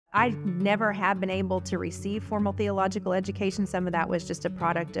I never have been able to receive formal theological education. Some of that was just a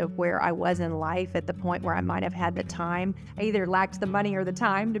product of where I was in life at the point where I might have had the time. I either lacked the money or the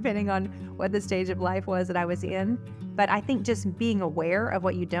time, depending on what the stage of life was that I was in. But I think just being aware of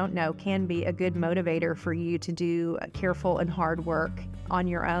what you don't know can be a good motivator for you to do careful and hard work on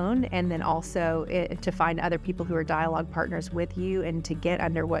your own, and then also to find other people who are dialogue partners with you and to get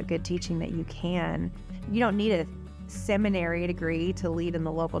under what good teaching that you can. You don't need a seminary degree to lead in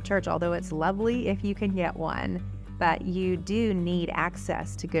the local church, although it's lovely if you can get one. But you do need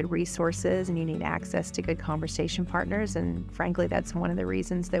access to good resources, and you need access to good conversation partners. And frankly, that's one of the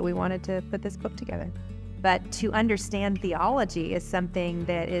reasons that we wanted to put this book together. But to understand theology is something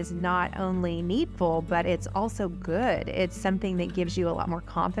that is not only needful, but it's also good. It's something that gives you a lot more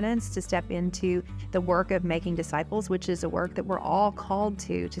confidence to step into the work of making disciples, which is a work that we're all called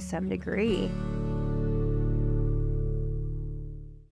to some degree.